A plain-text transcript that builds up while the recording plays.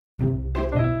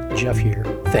Jeff here.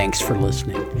 Thanks for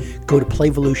listening. Go to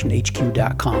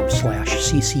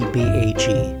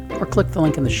playvolutionhq.com/ccbag or click the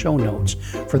link in the show notes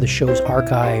for the show's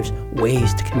archives,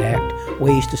 ways to connect,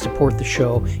 ways to support the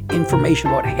show, information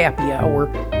about Happy Hour,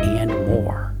 and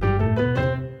more.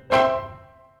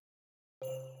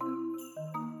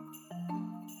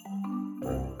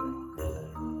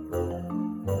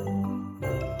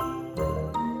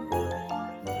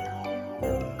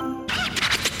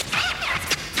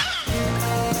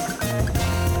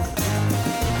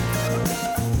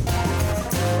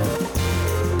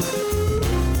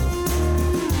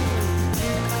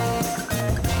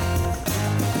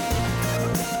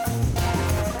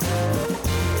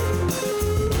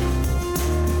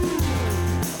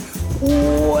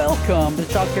 Welcome to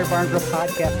the Child Care Bar and Grill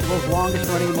Podcast, the world's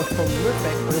longest running and most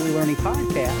prolific early learning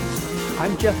podcast.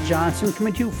 I'm Jeff Johnson,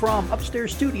 coming to you from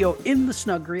upstairs studio in the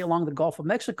Snuggery along the Gulf of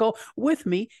Mexico. With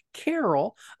me,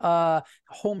 Carol,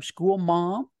 homeschool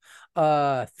mom,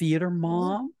 theater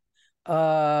mom.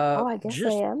 I guess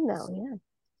I am now. Yeah,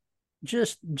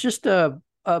 just a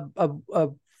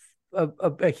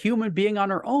human being on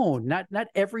her own. Not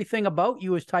everything about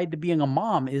you is tied to being a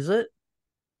mom, is it?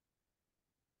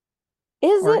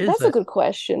 Is it? That's a good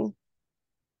question.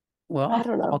 Well, I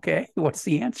don't know. Okay, what's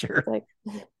the answer?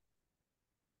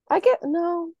 I get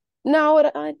no.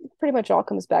 It pretty much all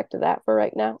comes back to that for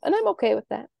right now, and I'm okay with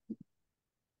that.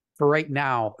 For right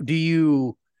now, do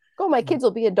you? Oh, my kids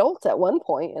will be adults at one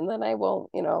point, and then I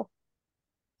won't.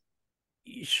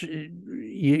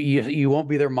 You won't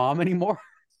be their mom anymore.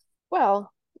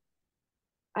 Well,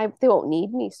 they won't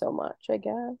need me so much, I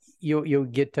guess. You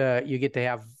get to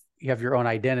have your own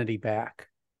identity back.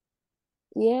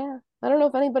 Yeah, I don't know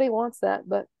if anybody wants that,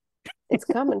 but it's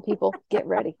coming. People, get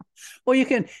ready. Well, you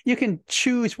can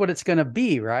choose what it's going to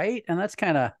be, right? And that's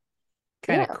kind of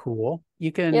cool.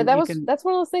 You can. Yeah, that's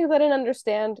one of those things I didn't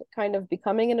understand. Kind of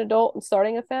becoming an adult and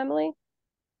starting a family.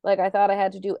 Like, I thought I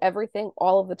had to do everything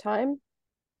all of the time.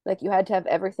 Like, you had to have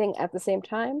everything at the same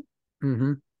time.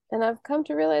 Mm-hmm. And I've come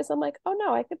to realize, I'm like, oh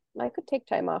no, I could take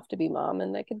time off to be mom,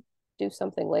 and I could do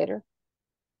something later.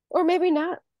 Or maybe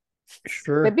not.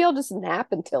 Sure. Maybe I'll just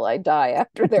nap until I die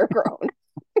after they're grown.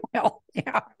 Well,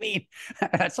 yeah, I mean,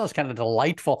 that sounds kind of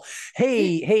delightful.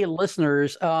 Hey,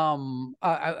 listeners. Okay.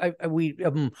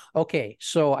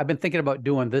 So I've been thinking about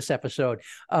doing this episode.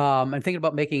 I'm thinking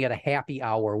about making it a happy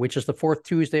hour, which is the fourth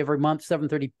Tuesday every month,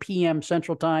 7:30 p.m.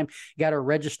 Central Time. You got to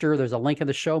register. There's a link in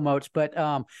the show notes. But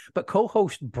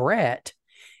co-host Brett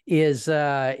is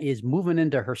moving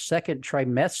into her second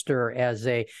trimester as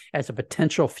a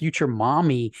potential future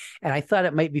mommy, and I thought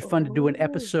it might be fun to do an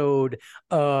episode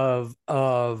of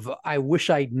I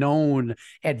wish I'd known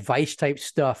advice type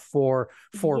stuff for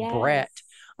Yes. Brett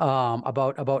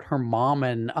about her mom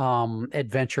and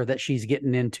adventure that she's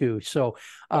getting into. So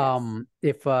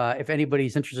if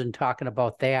anybody's interested in talking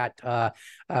about that, get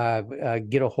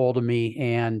a hold of me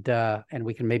and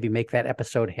we can maybe make that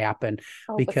episode happen.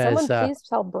 Because but someone please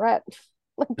tell Brett.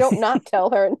 Don't not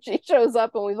tell her, and she shows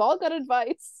up and we've all got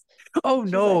advice. Oh,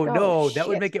 no, that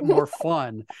would make it more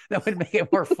fun. That would make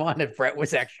it more fun if Brett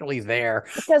was actually there.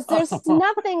 Because there's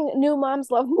nothing new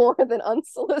moms love more than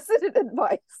unsolicited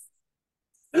advice.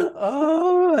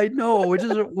 Oh, I know,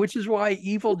 which is why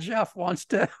evil Jeff wants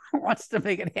to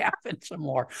make it happen some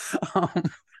more.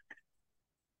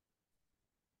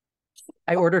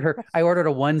 I ordered a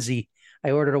onesie.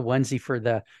 For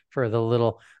the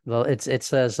little. It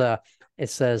says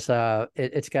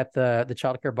it's got the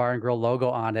Child Care Bar and Grill logo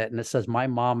on it, and it says, "My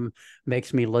mom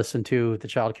makes me listen to the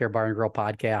Child Care Bar and Grill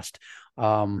podcast."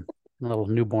 A little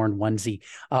newborn onesie.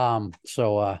 Oh,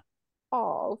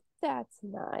 that's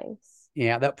nice.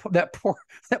 Yeah, that poor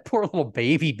little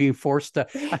baby being forced to.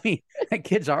 I mean, that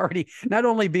kid's already not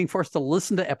only being forced to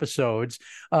listen to episodes,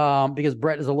 because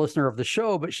Brett is a listener of the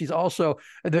show, but she's also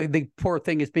the poor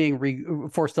thing is being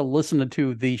forced to listen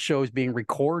to the shows being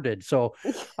recorded. So,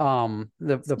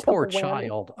 the poor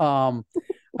child.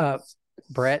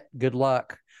 Brett, good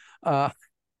luck.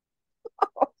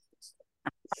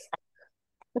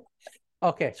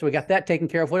 Okay, so we got that taken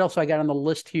care of. What else I got on the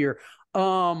list here?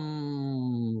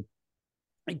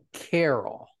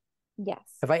 Carol. Yes.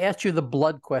 Have I asked you the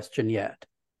blood question yet?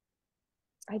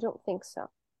 I don't think so.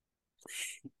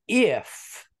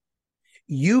 If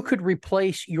you could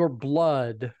replace your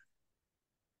blood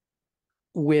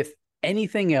with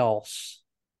anything else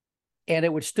and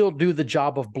it would still do the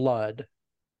job of blood,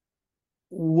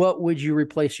 what would you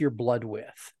replace your blood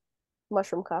with?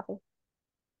 Mushroom coffee.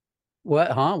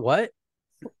 What? Huh? What?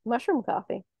 Mushroom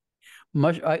coffee.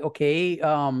 Okay. You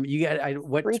got.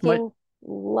 Freaking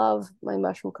love my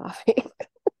mushroom coffee.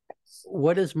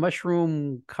 What is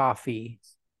mushroom coffee?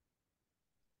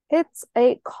 It's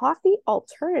a coffee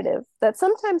alternative that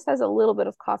sometimes has a little bit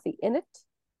of coffee in it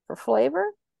for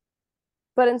flavor,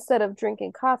 but instead of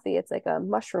drinking coffee, it's like a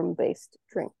mushroom based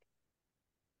drink.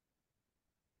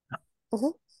 Hmm.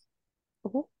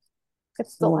 Hmm.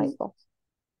 It's Well, delightful.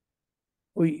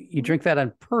 you drink that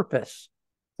on purpose.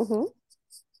 Hmm.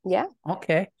 Yeah.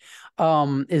 Okay.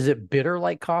 Is it bitter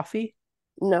like coffee?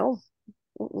 No.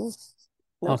 Mm-mm.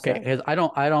 No, Okay, sir. 'cause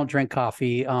I don't drink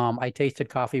coffee. I tasted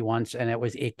coffee once and it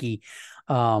was icky.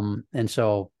 And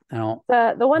so I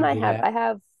The one don't do that. I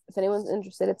have, if anyone's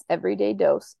interested, it's Everyday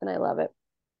Dose, and I love it.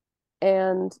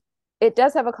 And it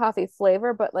does have a coffee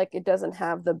flavor, but like it doesn't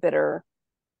have the bitter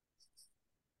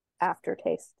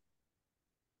aftertaste.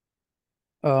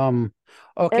 Um,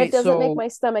 And okay, it doesn't make so my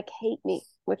stomach hate me,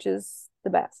 which is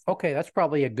the best. okay, that's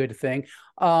probably a good thing.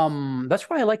 That's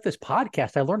why I like this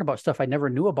podcast. I learned about stuff I never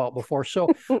knew about before. So,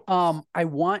 I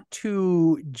want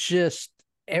to just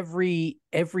every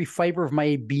fiber of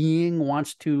my being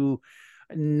wants to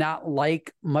not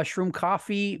like mushroom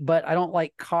coffee, but I don't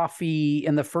like coffee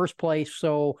in the first place.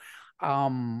 So,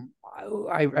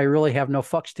 I really have no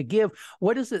fucks to give.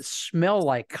 What does it smell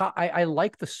like? I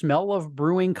like the smell of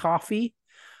brewing coffee.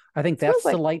 I think It smells that's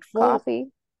like delightful.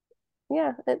 coffee.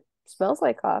 Yeah, it smells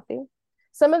like coffee.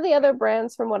 Some of the other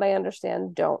brands, from what I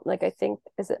understand, don't. Like, I think,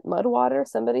 is it Mudwater?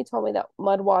 Somebody told me that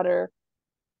Mudwater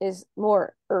is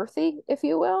more earthy, if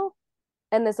you will,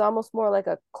 and it's almost more like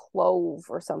a clove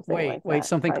or something like Wait, that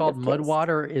something kind called of mud taste.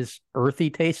 water is earthy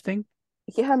tasting?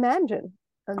 Yeah, imagine.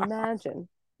 Imagine.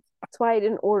 That's why I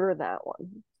didn't order that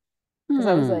one because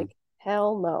I was Hmm. like,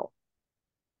 hell no.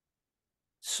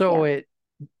 So Yeah, it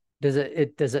does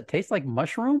it taste like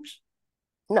mushrooms?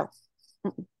 no.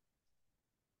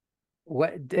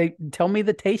 What tell me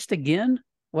the taste again? It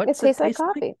What's it tastes like taste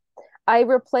like? coffee. I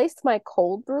replaced my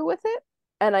cold brew with it,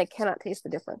 and I cannot taste the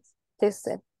difference. Tastes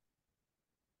the same.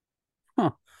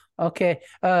 Huh. Okay.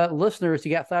 Listeners,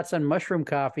 you got thoughts on mushroom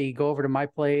coffee, go over to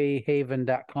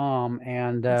myplayhaven.com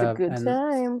It's a good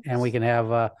time. and we can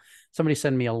have somebody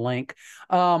send me a link.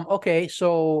 Okay,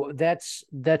 so that's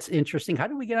interesting. How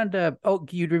do we get onto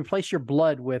you'd replace your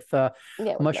blood with Yeah,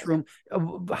 with mushroom.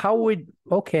 mushroom? How would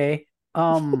okay.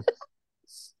 Um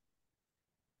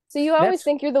So you always that's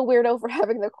think you're the weirdo for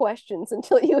having the questions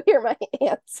until you hear my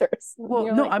answers. And well,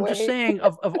 you're no, like, I'm just wait. saying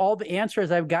of all the answers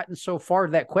I've gotten so far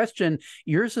to that question,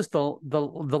 yours is the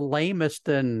lamest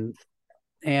and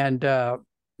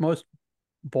most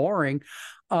boring.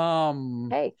 Um,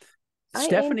 Hey, I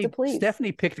aim to please.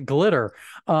 Stephanie picked glitter,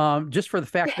 just for the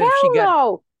fact that if Hell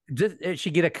no.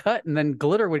 she'd get a cut and then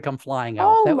glitter would come flying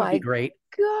out. Oh That would be my great.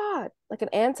 God. Like an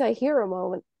anti-hero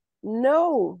moment.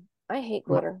 No, I hate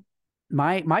My glitter.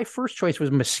 my first choice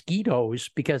was mosquitoes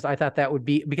because I thought that would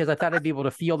be because I thought I'd be able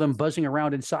to feel them buzzing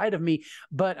around inside of me.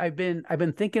 But I've been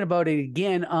thinking about it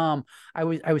again. I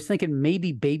was thinking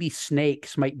maybe baby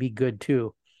snakes might be good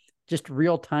too, just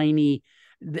real tiny.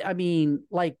 I mean,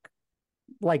 like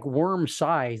worm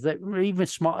size that even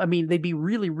small. I mean, they'd be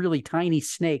really tiny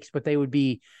snakes, but they would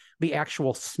be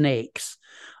actual snakes.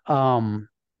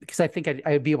 Because I think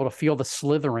I'd be able to feel the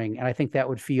slithering, and I think that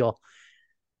would feel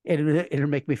it'd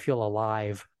make me feel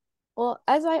alive. Well,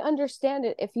 as I understand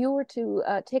it, if you were to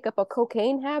take up a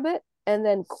cocaine habit and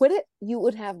then quit it, you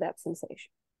would have that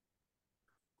sensation.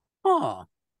 Huh.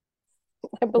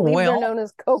 I believe they're Well, known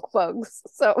as coke bugs.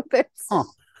 So that's huh.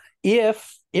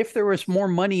 If there was more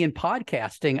money in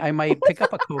podcasting, I might pick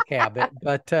up a coke habit,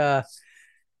 but that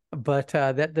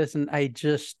doesn't. I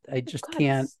just God,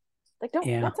 can't. it's like don't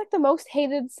Yeah. that's like the most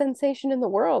hated sensation in the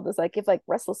world is like if like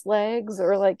restless legs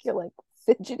or like you're like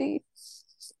fidgety.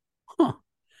 Huh.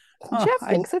 Huh. Jeff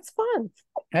thinks it's fun.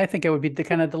 I think it would be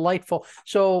kind of delightful.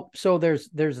 So there's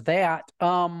that.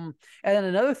 And then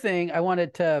another thing I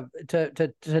wanted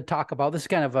to talk about. This is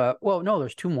kind of a well, no,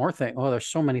 there's two more things. Oh, there's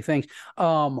so many things.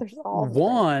 There's all the things.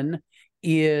 One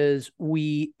is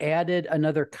we added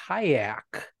another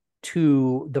kayak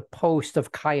to the post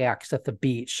of kayaks at the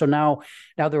beach. So now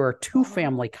there are two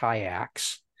family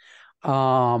kayaks.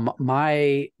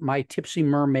 My Tipsy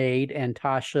Mermaid and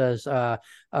Tasha's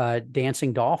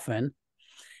Dancing Dolphin.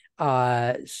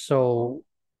 Oh, So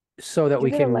so that did you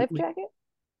we get a can life jacket?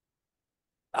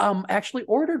 actually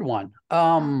ordered one.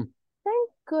 Thank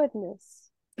goodness.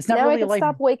 It's not Now I really a could life.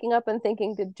 stop waking up and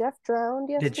thinking, did Jeff drown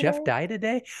Did Jeff yesterday? die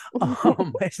today?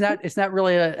 It's not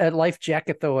really a life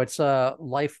jacket though. It's a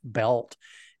life belt.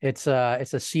 It's a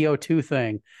CO2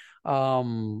 thing.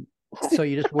 So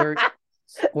you just wear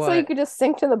So you what? could just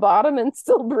sink to the bottom and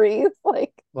still breathe.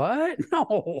 Like, What?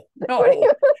 No, what do no.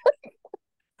 you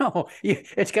No,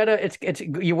 it's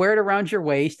you wear it around your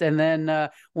waist, and then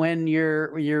when you're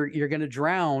going to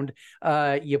drown,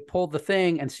 you pull the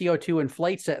thing, and CO2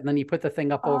 inflates it, and then you put the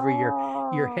thing up over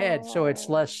your head, so Oh, it's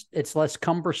less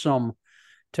cumbersome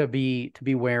to be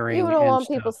you wearing don't and want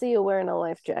people stuff. to see you wearing a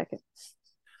life jacket.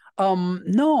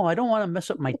 No, I don't want to mess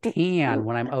up my tan You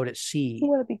when I'm out at sea.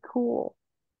 want to be cool.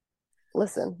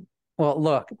 Listen, Well,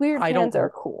 look, weird tans are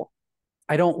cool.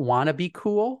 I don't want to be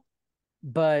cool,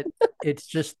 but it's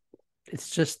just it's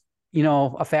just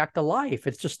a fact of life.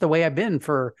 It's just the way I've been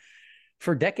for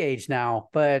decades now.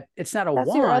 But it's not a That's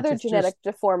your want. other It's just genetic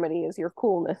deformity is your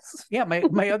coolness. yeah.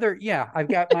 My other yeah. I've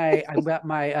got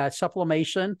my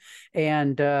sublimation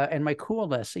and my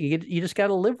coolness. You just got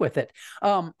to live with it.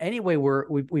 Anyway,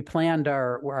 we planned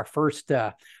our first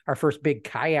big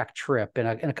kayak trip in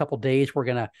a couple days. We're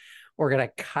gonna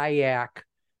kayak.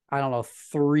 I don't know,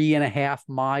 3.5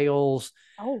 miles,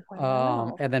 Oh,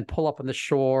 wow. and then pull up on the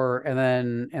shore, and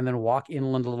then walk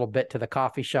inland a little bit to the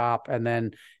coffee shop, and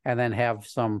then have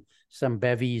some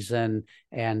bevies and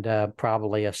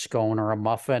probably a scone or a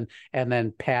muffin, and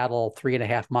then paddle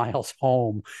 3.5 miles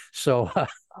home. So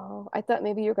Oh, I thought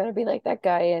maybe you were going to be like that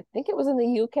guy. I think it was in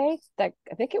the UK. That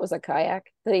I think it was a kayak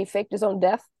that he faked his own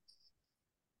death.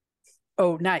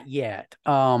 oh, not yet.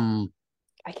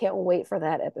 I can't wait for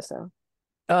that episode.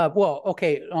 Well,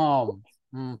 okay.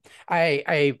 Mm,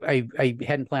 I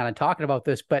hadn't planned on talking about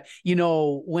this, but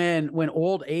when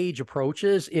old age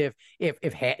approaches, if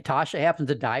Tasha happens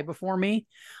to die before me,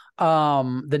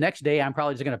 the next day I'm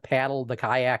probably just going to paddle the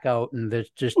kayak out and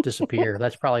just disappear.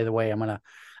 That's probably the way I'm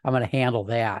gonna handle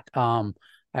that.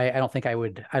 I don't think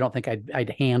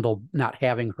I'd handle not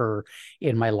having her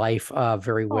in my life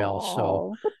very well. So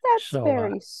Oh, but that's so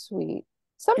very sweet. is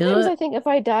Sometimes it I think if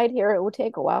I died here, it would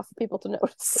take a while for people to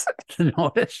notice. to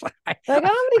notice? Like, I don't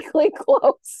have any clean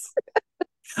clothes.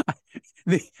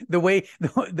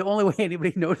 The only way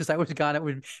anybody noticed I was gone,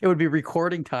 it would be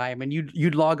recording time, and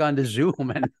you'd log on to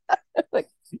Zoom, Like,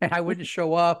 and I wouldn't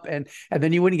show up, and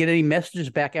then you wouldn't get any messages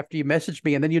back after you messaged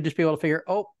me, and then you'd just be able to figure,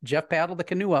 oh, Jeff paddled the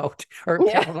canoe out or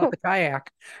yeah. paddled out the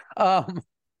kayak. Um,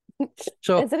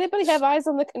 so Does anybody have eyes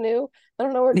on the canoe? I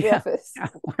don't know where yeah, Jeff is.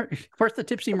 where's the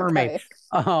Tipsy The Mermaid?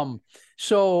 kayak.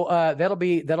 So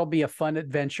that'll be a fun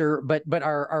adventure, but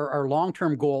our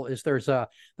long-term goal is there's a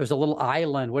little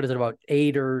island. What is it, about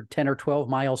 8 or 10 or 12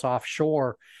 miles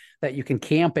offshore that you can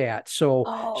camp at? So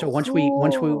Oh,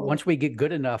 cool. once we get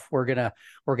good enough, we're gonna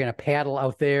paddle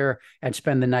out there and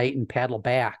spend the night and paddle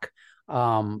back.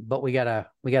 But we gotta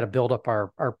build up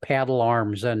our paddle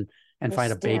arms and The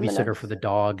find a stamina. babysitter for the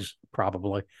dogs,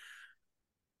 probably.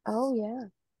 Oh, yeah.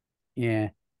 Yeah.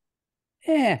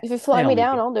 Yeah, If you they fly me don't need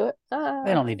down, to I'll do it. they Ah.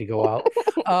 don't need to go out.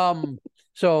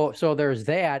 So there's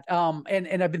that.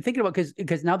 And I've been thinking about,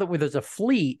 because now that there's a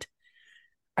fleet,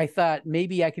 I thought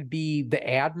maybe I could be the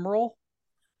admiral.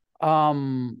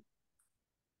 Um,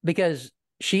 because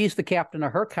she's the captain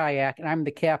of her kayak and I'm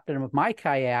the captain of my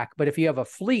kayak. But if you have a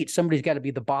fleet, somebody's got to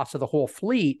be the boss of the whole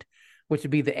fleet, which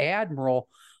would be the admiral.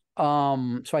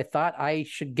 So I thought I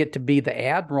should get to be the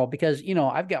admiral because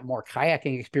I've got more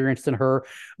kayaking experience than her,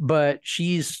 but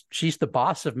she's the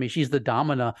boss of me. She's the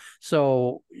domina.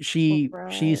 So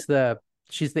Right. she's the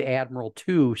admiral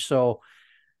too. So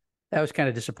that was kind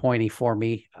of disappointing for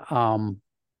me.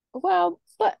 Well,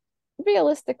 but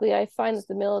realistically, I find that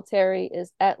the military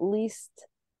is at least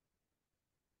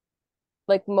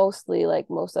like mostly like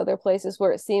most other places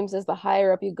where it seems as the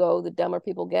higher up you go, the dumber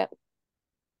people get.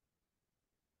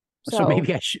 So So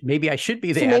maybe I should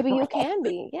be the so maybe you admiral. can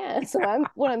be. Yeah. So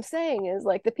what I'm saying is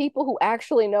like the people who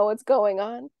actually know what's going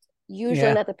on, usually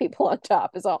Yeah. not the people on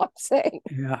top is all I'm saying.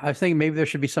 Yeah. I was thinking maybe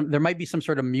there might be some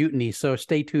sort of mutiny. So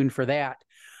stay tuned for that.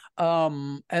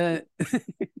 And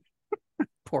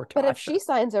poor But if Tasha. she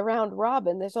signs around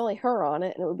Robin, there's only her on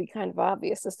it, and it would be kind of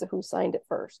obvious as to who signed it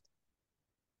first.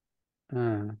 Uh,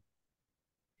 Hmm.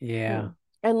 yeah.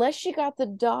 Unless she got the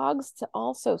dogs to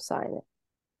also sign it.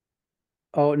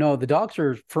 Oh no, the dogs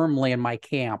are firmly in my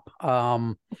camp.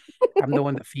 I'm the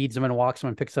one that feeds them and walks them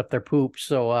and picks up their poop.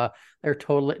 So they're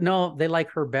totally no, they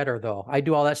like her better though. I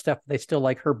do all that stuff, they still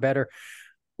like her better.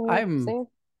 I'm See,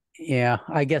 Yeah,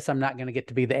 I guess I'm not gonna get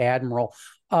to be the admiral.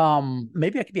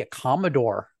 Maybe I could be a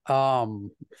commodore.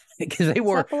 Because is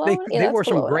that below it? Yeah, they that's wore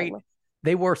some below an great admiral.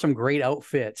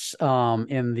 outfits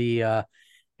in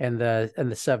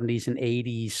the 70s and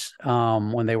 80s,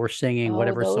 when they were singing Oh,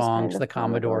 whatever those kind songs the of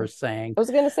Commodores Commodores. sang. I was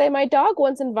gonna say my dog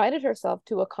once invited herself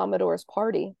to a Commodore's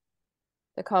party.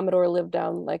 The Commodore lived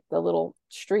down like the little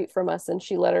street from us, and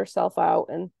she let herself out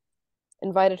and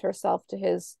invited herself to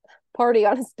his party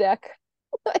on his deck.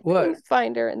 I What, couldn't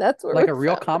find her, and that's where like we a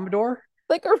real found her. Commodore?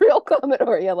 like a real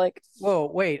Commodore. Yeah, like.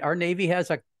 Whoa, wait, our Navy has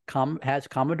has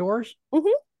Commodores?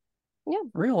 Mm-hmm. Yeah.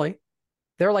 Really?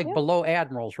 They're like Yeah. below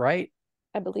admirals, right?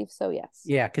 I believe so. Yes.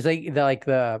 Yeah, because they like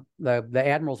the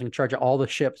admiral's in charge of all the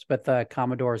ships, but the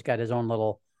Commodore's got his own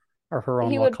little or her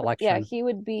own He little would. Yeah, collection. he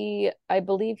would be. I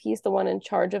believe he's the one in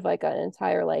charge of like an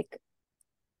entire like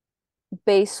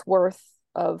base worth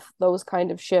of those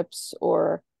kind of ships,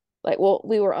 or like, well,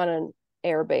 we were on an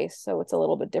air base, so it's a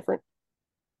little bit different.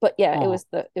 But yeah, it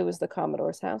Oh, was the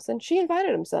Commodore's house, and she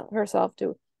invited herself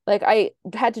to. Like, I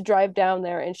had to drive down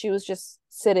there, and she was just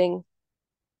sitting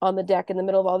on the deck in the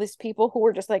middle of all these people who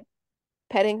were just like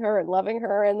petting her and loving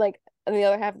her, and like, and the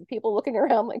other half of the people looking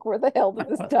around like, where the hell did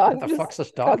this what dog the just fuck's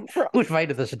this dog? come from? Who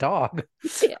invited this dog?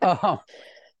 Yeah. Um,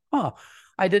 oh,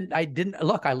 I didn't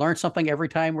look. I learned something every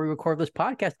time we record this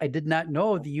podcast. I did not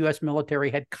know the U.S. military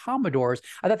had Commodores.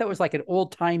 I thought that was like an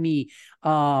old timey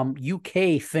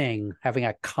UK thing, having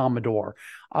a Commodore.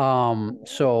 And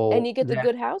So you get the that.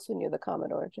 good house when you're the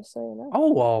Commodore, just so you know.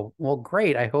 Oh, well,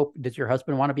 great. I hope. Does your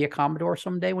husband want to be a Commodore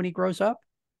someday when he grows up?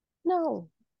 No,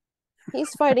 he's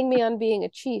fighting me on being a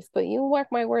chief, but you mark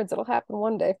my words, it'll happen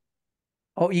one day.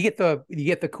 Oh, you get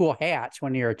the cool hats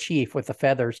when you're a chief with the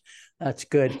feathers. That's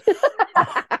good.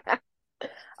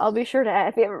 I'll be sure to ask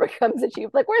if he ever becomes a chief.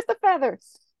 Like, where's the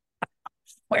feathers?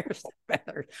 Where's the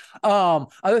feathers?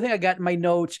 Other thing I got in my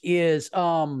notes is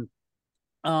so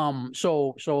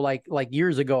like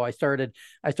years ago I started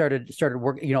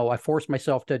working, I forced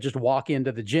myself to just walk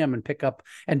into the gym and pick up,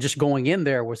 and just going in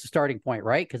there was the starting point,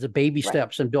 right? Because of baby Right.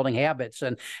 steps and building habits,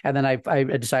 and then I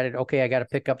decided, okay, I got to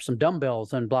pick up some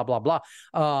dumbbells and blah blah blah.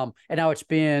 And now it's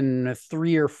been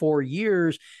 3 or 4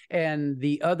 years, and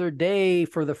the other day,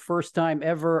 for the first time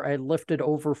ever, I lifted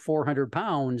over 400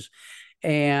 pounds.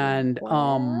 And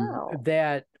Wow.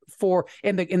 that, for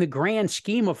in the grand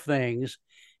scheme of things,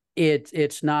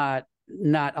 it's not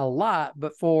a lot,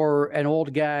 but for an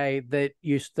old guy that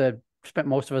used to spent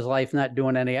most of his life not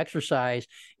doing any exercise,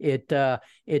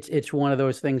 it's one of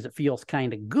those things that feels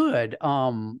kind of good.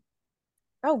 Oh,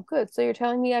 good. So you're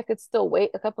telling me I could still wait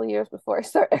a couple of years before I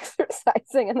start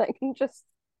exercising, and I can just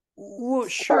Well,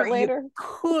 sure, start you later?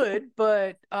 could,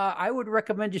 but I would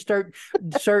recommend you start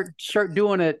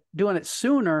doing it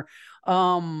sooner.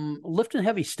 Lifting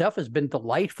heavy stuff has been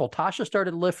delightful. Tasha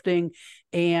started lifting,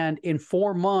 and in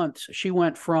 4 months, she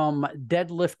went from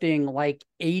deadlifting like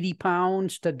 80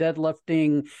 pounds to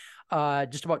deadlifting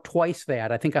just about twice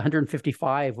that. I think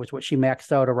 155 was what she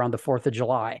maxed out around the 4th of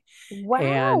July.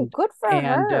 Wow, And good for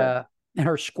and her. uh and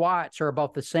her squats are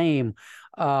about the same.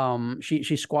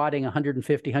 She's squatting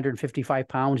 150, 155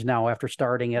 pounds now after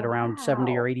starting at around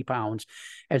 70 or Wow. 80 pounds.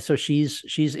 And so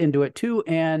she's into it too.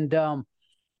 And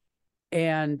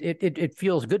it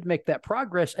feels good to make that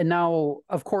progress. And now,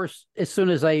 of course, as soon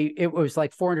as it was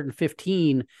like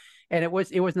 415, and it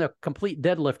wasn't a complete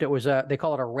deadlift. It was they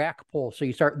call it a rack pull. So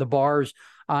you start the bars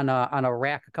on a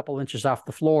rack a couple inches off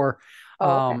the floor.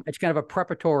 Oh, okay. It's kind of a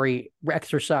preparatory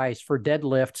exercise for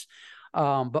deadlifts.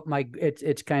 But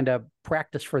it's kind of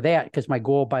practice for that, because my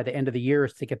goal by the end of the year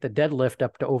is to get the deadlift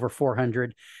up to over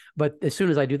 400. But as soon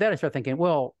as I do that, I start thinking,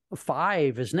 well,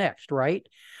 5 is next, right?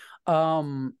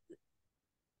 Um,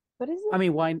 What is I it?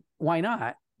 mean, why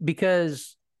not?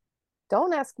 Because,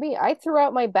 Don't ask me. I threw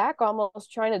out my back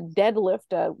almost trying to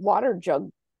deadlift a water jug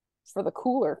for the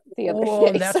cooler the other well, day.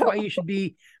 and So, that's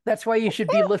why you should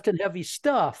be lifting heavy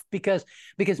stuff, because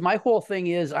my whole thing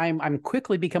is I'm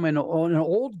quickly becoming an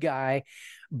old guy,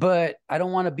 but I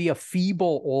don't want to be a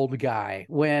feeble old guy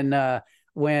when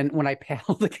I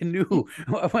paddle the canoe,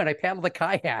 when I paddle the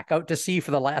kayak out to sea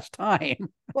for the last time.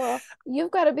 well,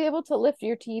 you've got to be able to lift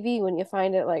your TV when you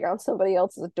find it like on somebody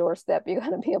else's doorstep. You got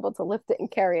to be able to lift it and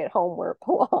carry it home where it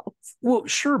belongs. Well,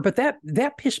 sure, but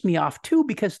that pissed me off too,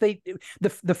 because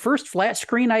the first flat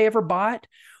screen I ever bought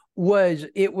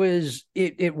it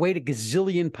weighed a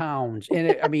gazillion pounds,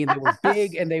 and I mean, they were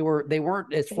big, and they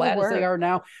weren't as They flat as they were. are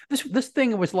now. This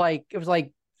thing was like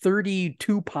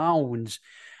 32 pounds.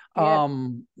 Yeah.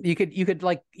 You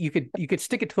could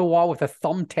stick it to the wall with a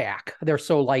thumbtack. They're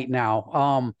so light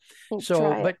now. So,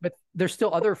 Try it. but there's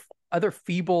still other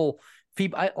feeble.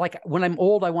 Like, when I'm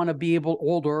old, I want to be able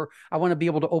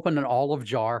to open an olive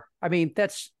jar. I mean,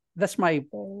 that's There my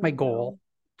you goal, go.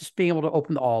 just being able to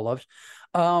open the olives.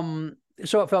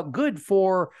 So it felt good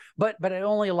but I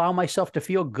only allow myself to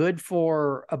feel good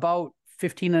for about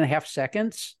 15 and a half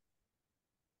seconds,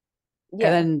 and Yeah.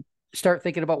 then start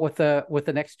thinking about what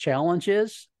the next challenge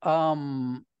is. I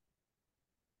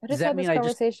Does just that had mean this I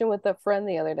just conversation with a friend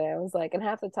the other day. I was like, and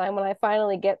half the time when I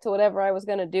finally get to whatever I was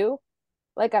going to do,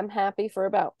 like, I'm happy for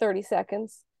about 30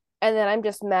 seconds. And then I'm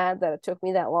just mad that it took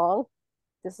me that long.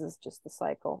 this is just the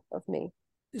cycle of me.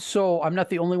 So I'm not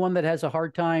the only one that has a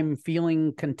hard time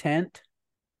feeling content.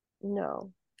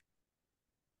 No.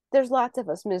 There's lots of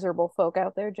us miserable folk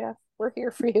out there, Jeff. We're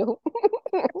here for you.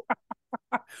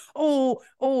 No.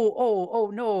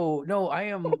 I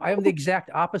am the exact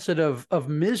opposite of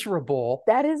miserable.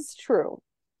 That is true.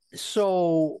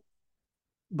 So,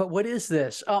 but what is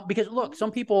this? Because look,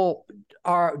 some people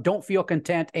don't feel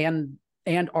content and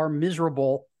are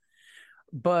miserable,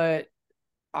 but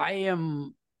I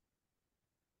am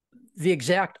the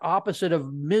exact opposite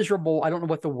of miserable. I don't know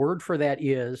what the word for that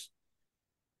is,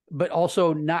 but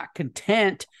also not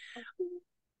content.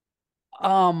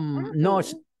 No,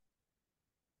 it's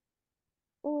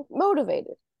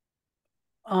motivated.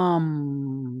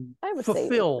 I would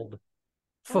fulfilled. say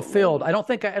Fulfilled. I don't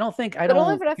think but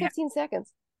only for that 15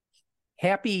 seconds.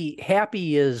 Happy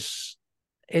is,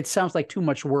 it sounds like too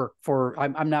much work for,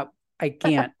 I'm not, I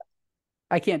can't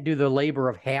do the labor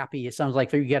of happy. It sounds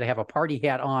like you got to have a party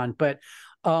hat on, but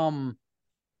I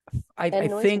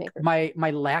think my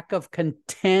lack of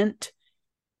content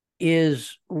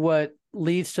is what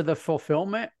leads to the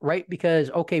fulfillment, right? Because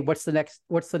okay, what's the next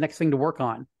thing to work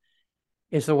on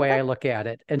is the way I look at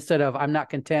it. Instead of I'm not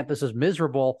content, this is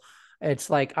miserable. It's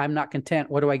like I'm not content.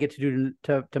 What do I get to do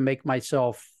to make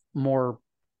myself more?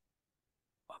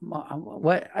 Do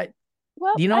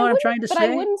you know what I'm trying to say? But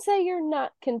I wouldn't say you're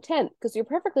not content, because you're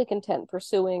perfectly content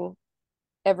pursuing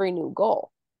every new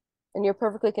goal, and you're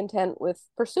perfectly content with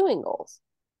pursuing goals.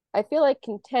 I feel like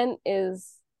content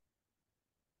is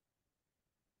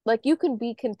like you can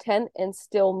be content and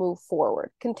still move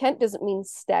forward. Content doesn't mean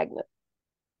stagnant.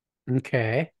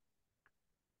 Okay.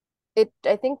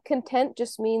 I think content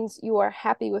just means you are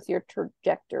happy with your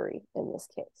trajectory in this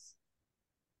case,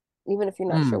 even if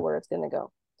you're not sure where it's going to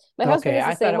go. My husband is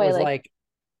the same way. Like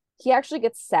he actually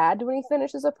gets sad when he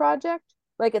finishes a project.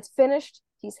 Like it's finished,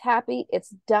 he's happy,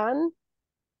 it's done,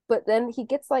 but then he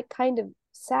gets like kind of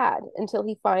sad until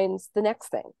he finds the next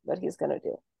thing that he's going to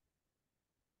do.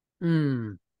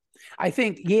 I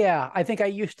think I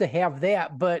used to have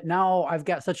that, but now I've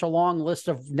got such a long list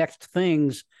of next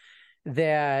things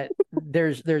that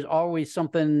there's always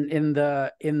something in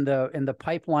the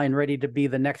pipeline ready to be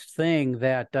the next thing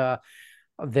that I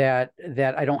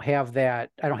don't have that.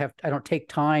 I don't take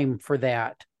time for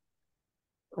that.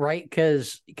 Right.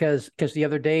 Because the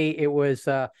other day it was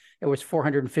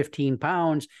 415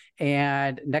 pounds,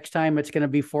 and next time it's going to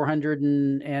be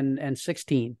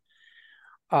 416.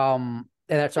 And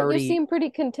that's already. You seem pretty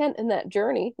content in that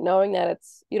journey, knowing that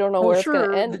you don't know where it's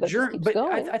going to end, but it just keeps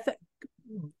going.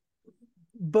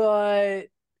 But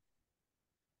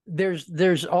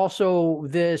there's also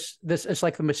this it's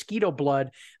like the mosquito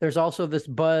blood. There's also this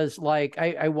buzz, like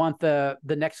I want the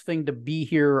next thing to be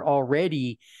here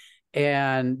already,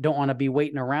 and don't want to be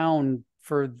waiting around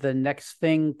for the next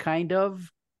thing, kind of.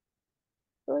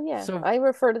 Well, yeah, so I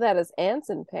refer to that as ants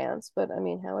in pants, but I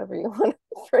mean, however you want to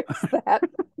phrase that.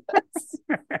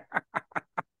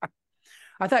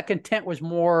 I thought content was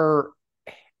more.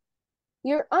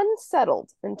 You're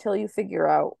unsettled until you figure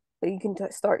out that you can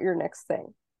start your next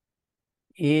thing.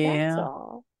 Yeah. That's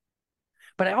all.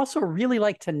 But I also really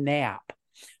like to nap.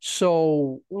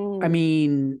 So, I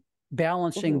mean,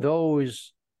 balancing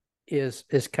those is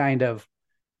kind of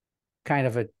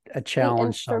a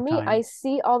challenge. And for me, I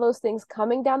see all those things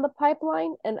coming down the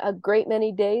pipeline, and a great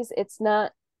many days it's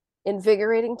not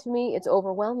invigorating to me, it's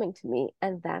overwhelming to me,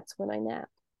 and that's when I nap.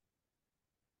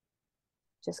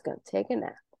 Just gonna take a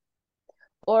nap.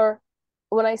 Or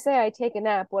when I say I take a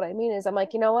nap, what I mean is I'm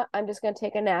like, you know what? I'm just gonna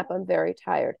take a nap. I'm very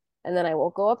tired. And then I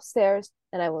will go upstairs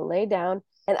and I will lay down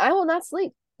and I will not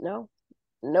sleep. No.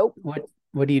 Nope.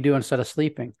 What do you do instead of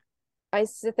sleeping? I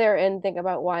sit there and think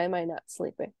about, why am I not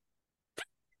sleeping?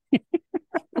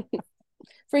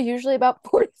 For usually about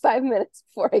 45 minutes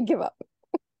before I give up.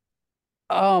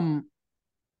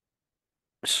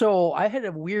 So I had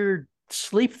a weird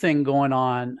sleep thing going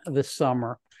on this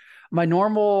summer. My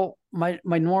normal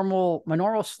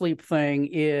sleep thing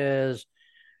is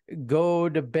go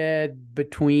to bed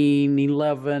between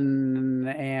 11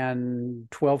 and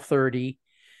 12:30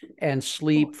 and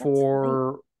sleep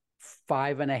for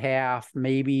 5.5,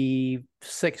 maybe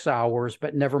 6 hours,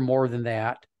 but never more than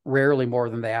that, rarely more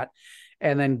than that.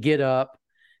 And then get up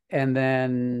and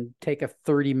then take a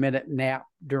 30-minute nap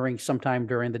sometime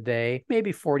during the day,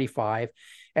 maybe 45.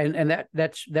 And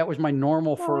that was my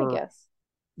normal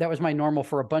that was my normal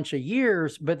for a bunch of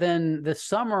years. But then this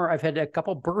summer I've had a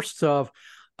couple bursts of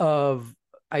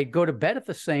I'd go to bed at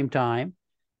the same time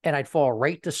and I'd fall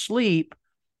right to sleep,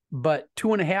 but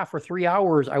 2.5 or 3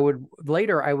 hours I would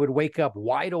wake up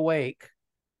wide awake.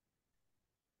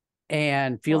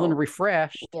 and feeling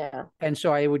refreshed. Yeah. And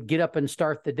so I would get up and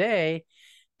start the day,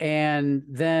 and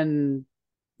then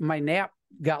my nap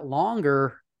got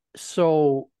longer.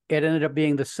 So it ended up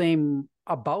being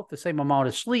about the same amount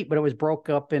of sleep, but it was broke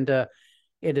up into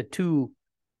two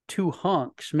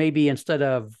hunks. Maybe instead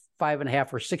of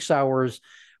 5.5 or 6 hours,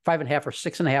 5.5 or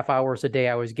 6.5 hours a day,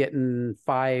 I was getting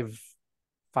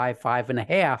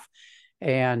 5.5.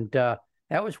 And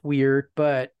that was weird,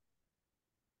 but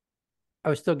I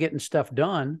was still getting stuff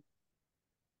done.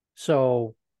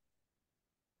 So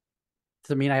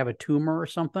does it mean I have a tumor or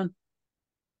something?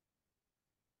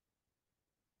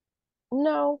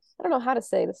 No, I don't know how to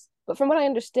say this, but from what I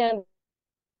understand,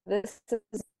 this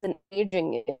is an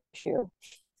aging issue.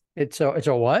 It's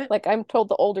a what? Like I'm told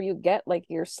the older you get, like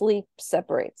your sleep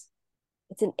separates.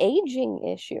 It's an aging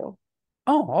issue.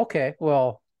 Oh, okay.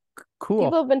 Well, People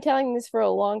cool. have been telling this for a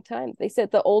long time. They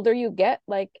said the older you get,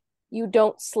 like you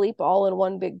don't sleep all in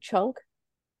one big chunk.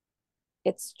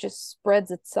 It's just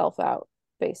spreads itself out,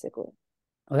 basically.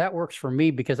 Well, that works for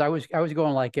me because I was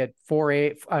going like at 4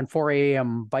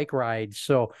 a.m. bike rides.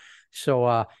 So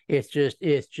it's just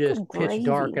Good pitch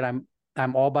dark, gravy. and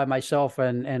I'm all by myself,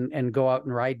 and go out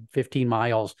and ride 15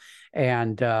 miles.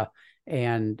 And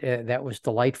that was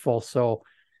delightful. So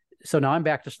now I'm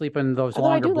back to sleeping those Although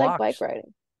I longer do like bike blocks.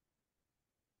 riding.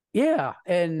 Yeah.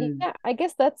 And Yeah, I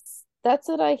guess that's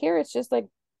what I hear. It's just like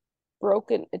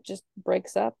broken. It just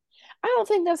breaks up. I don't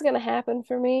think that's gonna happen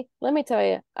for me. Let me tell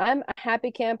you, I'm a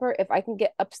happy camper if I can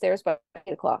get upstairs by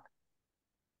 8 o'clock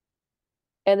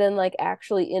and then like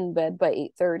actually in bed by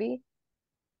 8:30.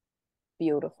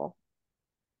 Beautiful.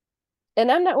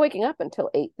 And I'm not waking up until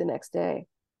 8 the next day.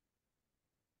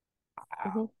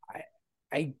 Hmm. I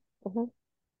I Hmm.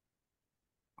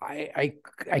 I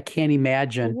I can't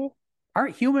imagine. Hmm. Our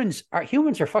humans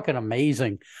are fucking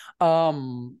amazing.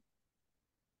 Um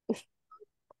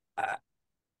I,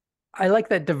 I like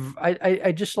that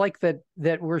I just like that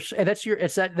we're that's your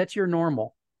it's that's your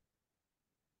normal.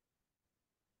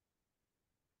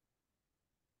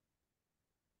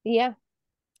 Yeah.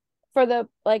 For the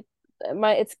like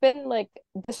my it's been like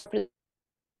this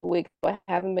week I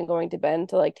haven't been going to bed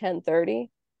until like 10:30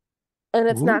 and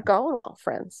it's Ooh, not going well,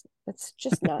 friends. It's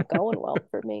just not going well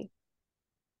for me.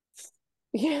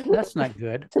 Yeah. that's not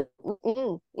good.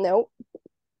 No.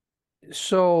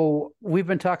 So we've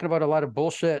been talking about a lot of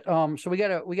bullshit. So we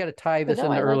gotta tie But this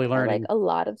no, into early I like learning. a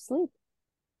lot of sleep.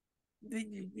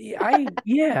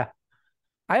 Yeah.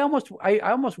 I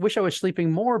almost wish I was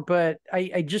sleeping more, but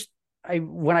I just I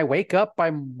when I wake up,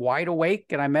 I'm wide awake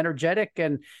and I'm energetic,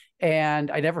 and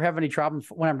I never have any problems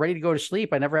when I'm ready to go to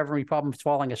sleep. I never have any problems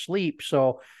falling asleep.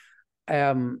 So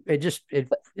it just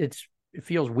But it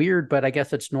feels weird, but I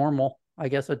guess it's normal. I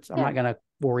guess I'm yeah. not gonna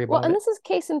worry Well, about and it. this is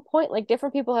case in point, like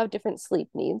different people have different sleep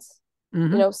needs.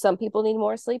 Hmm. Some people need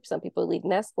more sleep, some people need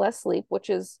less sleep, which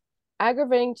is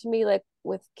aggravating to me, like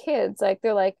with kids. Like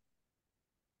they're like,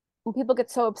 when people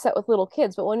get so upset with little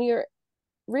kids, but when you're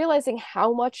realizing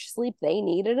how much sleep they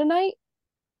need in a night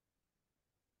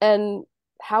and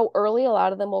how early a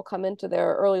lot of them will come into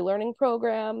their early learning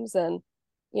programs and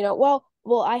well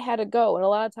I had to go, and a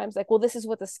lot of times like, well, this is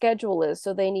what the schedule is,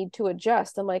 so they need to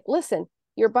adjust. I'm like, listen,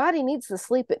 your body needs the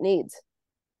sleep it needs.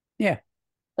 Yeah.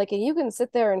 Like, and you can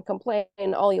sit there and complain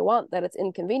all you want that it's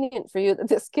inconvenient for you that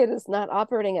this kid is not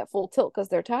operating at full tilt because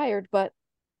they're tired, but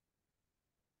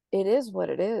it is what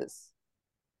it is.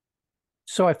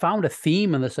 So I found a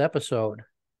theme in this episode.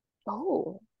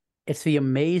 Oh. It's the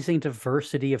amazing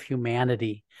diversity of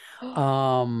humanity.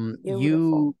 Um, Beautiful.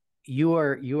 you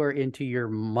you are into your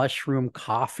mushroom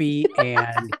coffee,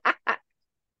 and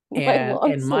My and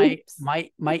long and my sleeps. my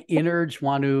my innards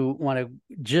want to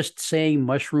just saying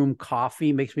mushroom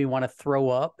coffee makes me want to throw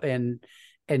up and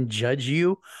judge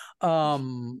you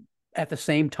at the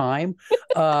same time.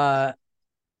 Uh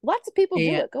Lots of people do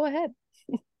and it. Go ahead.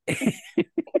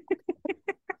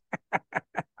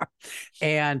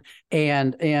 and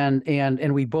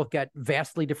and we both got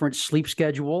vastly different sleep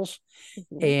schedules,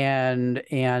 Mhm. and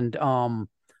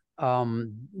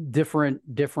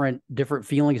different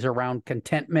feelings around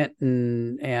contentment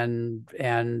and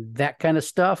that kind of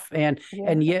stuff, Yeah.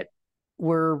 and yet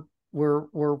we're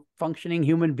functioning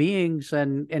human beings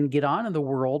and get on in the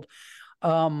world.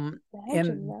 um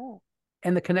Imagine and that.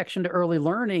 and the connection to early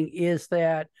learning is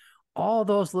that all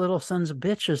those little sons of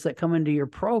bitches that come into your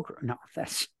program. No,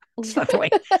 that's not the way.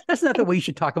 That's not the way you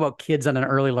should talk about kids on an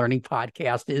early learning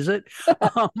podcast, is it?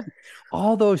 Um,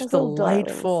 all those Those little darlings.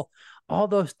 delightful, all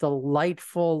those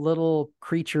delightful little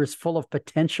creatures full of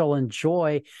potential and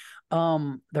joy.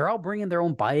 they're all bringing their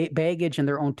own baggage and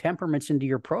their own temperaments into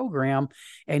your program,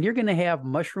 and you're going to have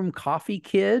mushroom coffee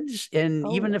kids.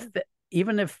 And even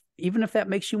if that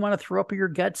makes you want to throw up your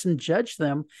guts and judge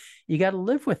them, you got to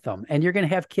live with them. And you're going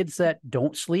to have kids that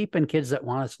don't sleep and kids that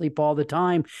want to sleep all the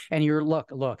time. And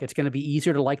look, it's going to be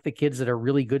easier to like the kids that are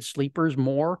really good sleepers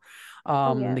more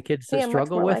than the kids that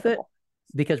struggle with it,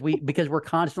 because we're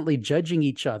constantly judging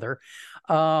each other.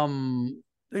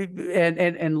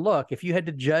 And look, if you had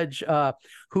to judge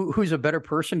who's a better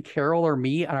person, Carol or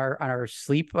me, on our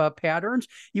sleep patterns,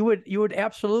 you would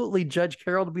absolutely judge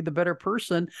Carol to be the better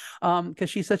person, because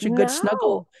she's such a good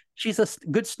snuggle. She's a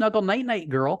good snuggle night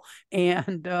girl,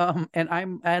 and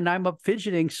I'm up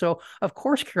fidgeting. So of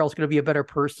course Carol's going to be a better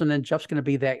person, and Jeff's going to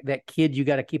be that kid you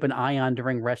got to keep an eye on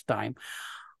during rest time.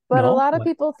 But a lot of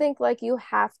people think like you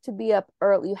have to be up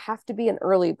early, you have to be an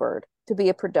early bird to be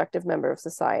a productive member of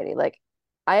society. Like,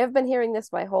 I have been hearing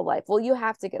this my whole life. Well, you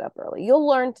have to get up early. You'll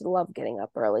learn to love getting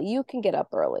up early. You can get up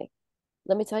early.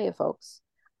 Let me tell you, folks,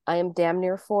 I am damn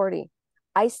near 40.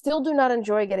 I still do not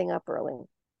enjoy getting up early.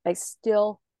 I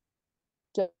still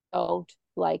don't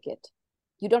like it.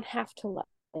 You don't have to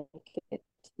like it.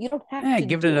 You don't have to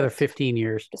give it another 15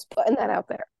 years. Just putting that out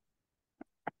there.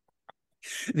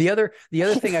 The other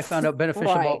thing I found out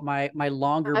beneficial about my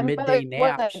longer midday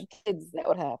naps. Kids, that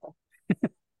would happen.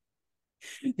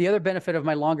 The other benefit of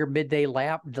my longer midday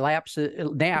naps,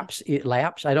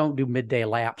 I don't do midday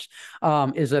laps,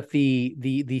 is that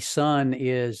the sun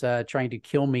is trying to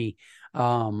kill me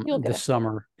this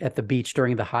summer at the beach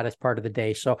during the hottest part of the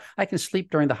day. So I can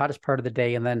sleep during the hottest part of the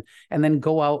day and then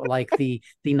go out like the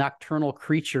nocturnal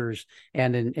creatures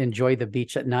and enjoy the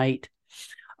beach at night.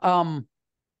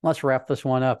 Let's wrap this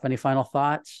one up. Any final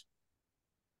thoughts?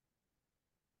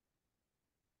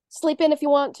 Sleep in if you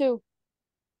want to.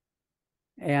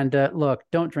 And look,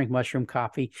 don't drink mushroom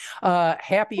coffee.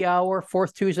 Happy hour,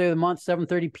 fourth Tuesday of the month,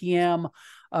 7:30 p.m.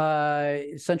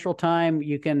 Central Time.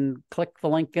 You can click the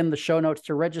link in the show notes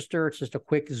to register. It's just a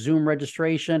quick Zoom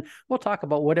registration. We'll talk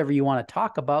about whatever you want to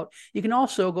talk about. You can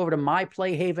also go over to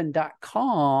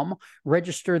myplayhaven.com,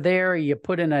 register there. You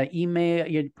put in an email,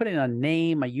 you put in a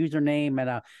name, a username,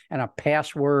 and a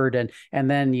password,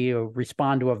 and then you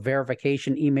respond to a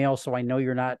verification email, so I know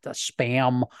you're not a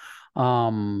spammer,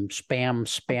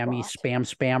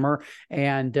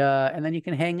 and then you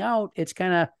can hang out. It's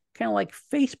kind of like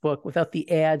Facebook without the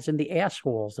ads and the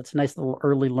assholes. It's a nice little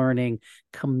early learning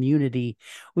community.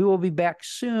 We will be back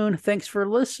soon. Thanks for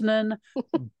listening.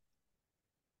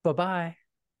 Bye-bye.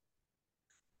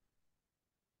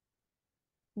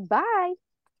 Bye.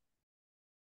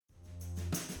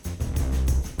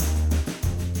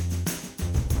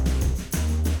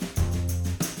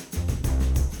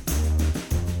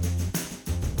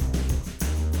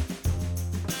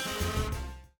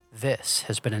 This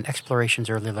has been an Explorations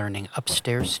Early Learning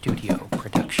Upstairs Studio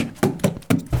production.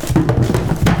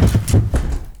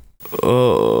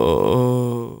 Oh.